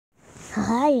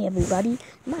Hi everybody,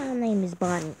 my name is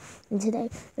Bonnie, and today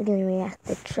we're going to react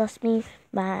to Trust Me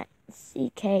by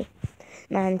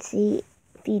CK9C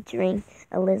featuring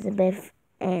Elizabeth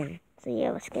Ann. So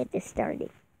yeah, let's get this started.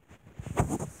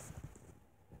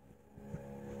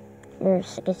 Your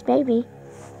sickest baby.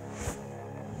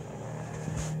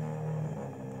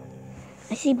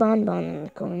 I see Bon Bon in the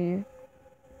corner.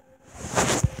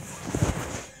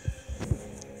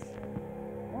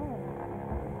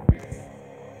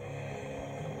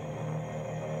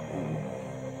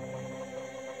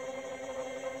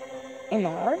 In the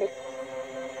heart?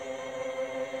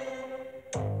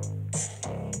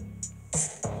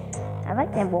 I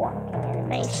like that walking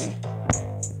animation.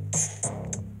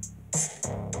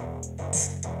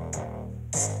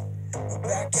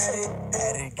 Back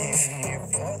at it again. Here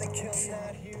for the kill,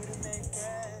 not here to make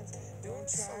friends. Don't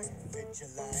try to fit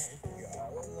your life. You're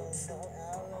all alone, so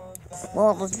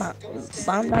Well, it was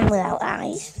Bon Bon without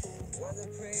eyes.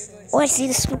 Oh, I see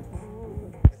the scoop.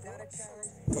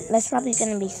 That's probably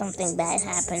going to be something bad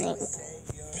happening.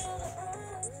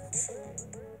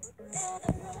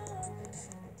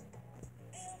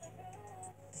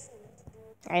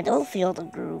 I don't feel the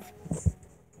groove.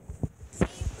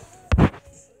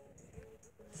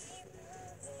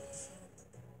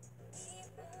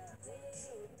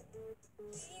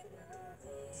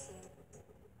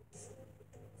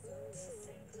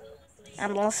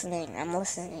 I'm listening.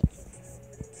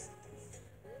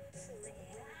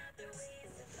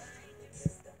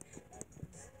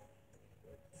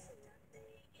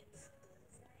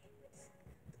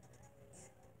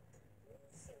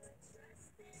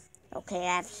 Okay,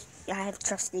 I have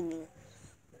trust in you.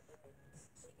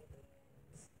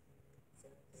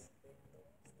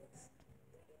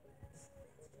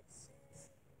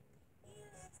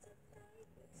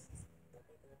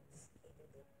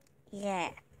 Yeah,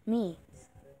 me.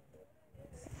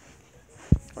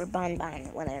 Or Bon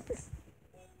Bon, whatever.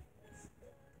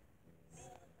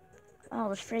 Oh,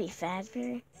 there's Freddy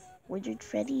Fazbear, Wizard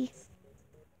Freddy,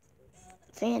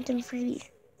 Phantom Freddy.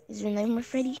 Is your name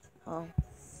Freddy? Oh.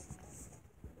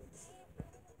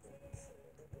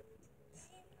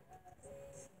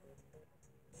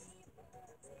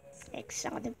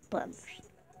 Exotic bugs.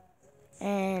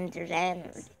 And there's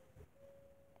Annard.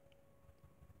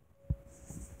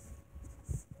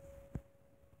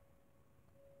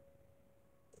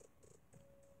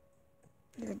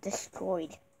 They're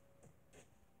destroyed.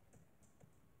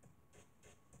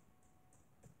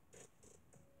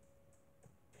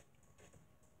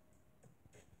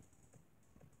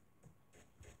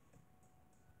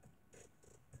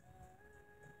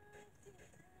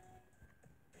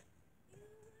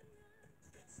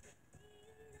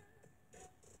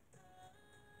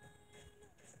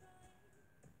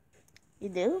 You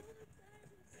do?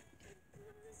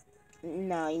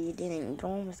 No, you didn't. You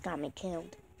almost got me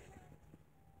killed.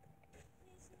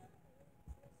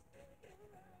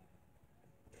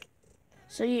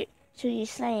 So you're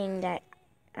saying that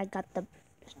I got the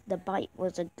bite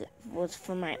was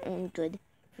for my own good,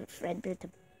 for Fredbear to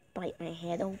bite my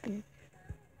head open?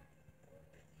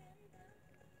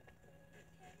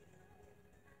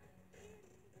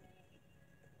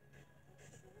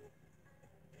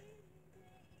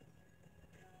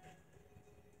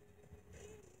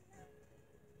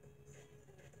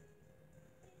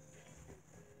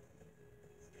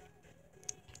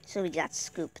 So we got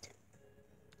scooped.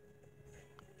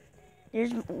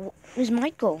 There's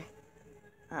Michael.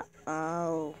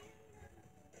 Uh-oh.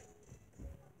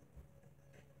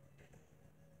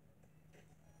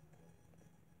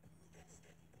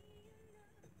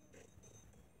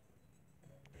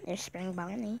 There's Spring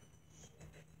Bonnie.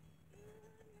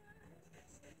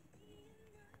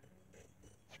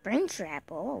 Springtrap,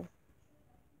 oh.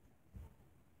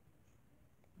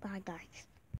 Bye, guys.